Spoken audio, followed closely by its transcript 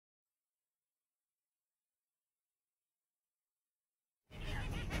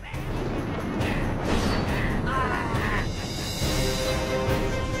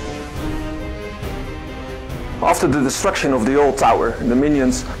After the destruction of the old tower, the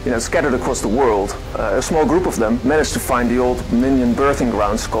minions, scattered across the world, a small group of them managed to find the old minion birthing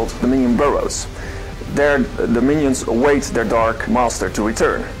grounds called the minion burrows. There, the minions await their dark master to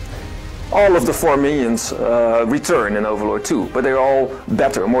return. All of the 4 minions return in Overlord 2, but they're all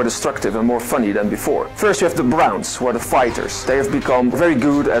better, more destructive and more funny than before. First you have the Browns, who are the fighters. They have become very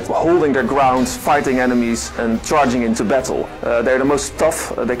good at holding their ground, fighting enemies and charging into battle. They're the most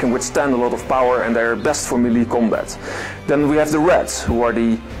tough, they can withstand a lot of power, and they're best for melee combat. Then we have the Reds, who are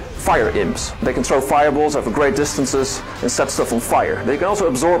the fire imps. They can throw fireballs over great distances and set stuff on fire. They can also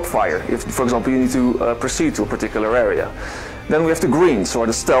absorb fire if, for example, you need to proceed to a particular area. Then we have the Greens, who are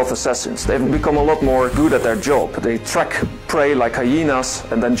the stealth assassins. They've become a lot more good at their job. They track prey like hyenas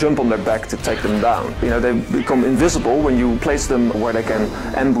and then jump on their back to take them down. They become invisible when you place them where they can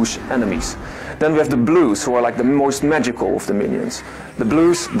ambush enemies. Then we have the Blues, who are like the most magical of the minions. The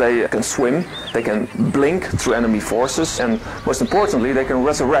Blues, they can swim, they can blink through enemy forces, and most importantly, they can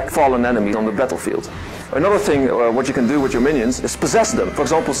resurrect fallen enemies on the battlefield. Another thing what you can do with your minions is possess them. For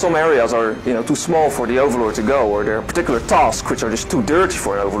example, some areas are too small for the Overlord to go, or there are particular tasks which are just too dirty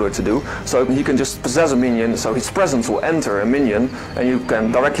for an Overlord to do. So he can just possess a minion, so his presence will enter a minion, and you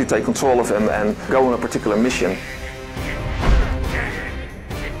can directly take control of him and go on a particular mission.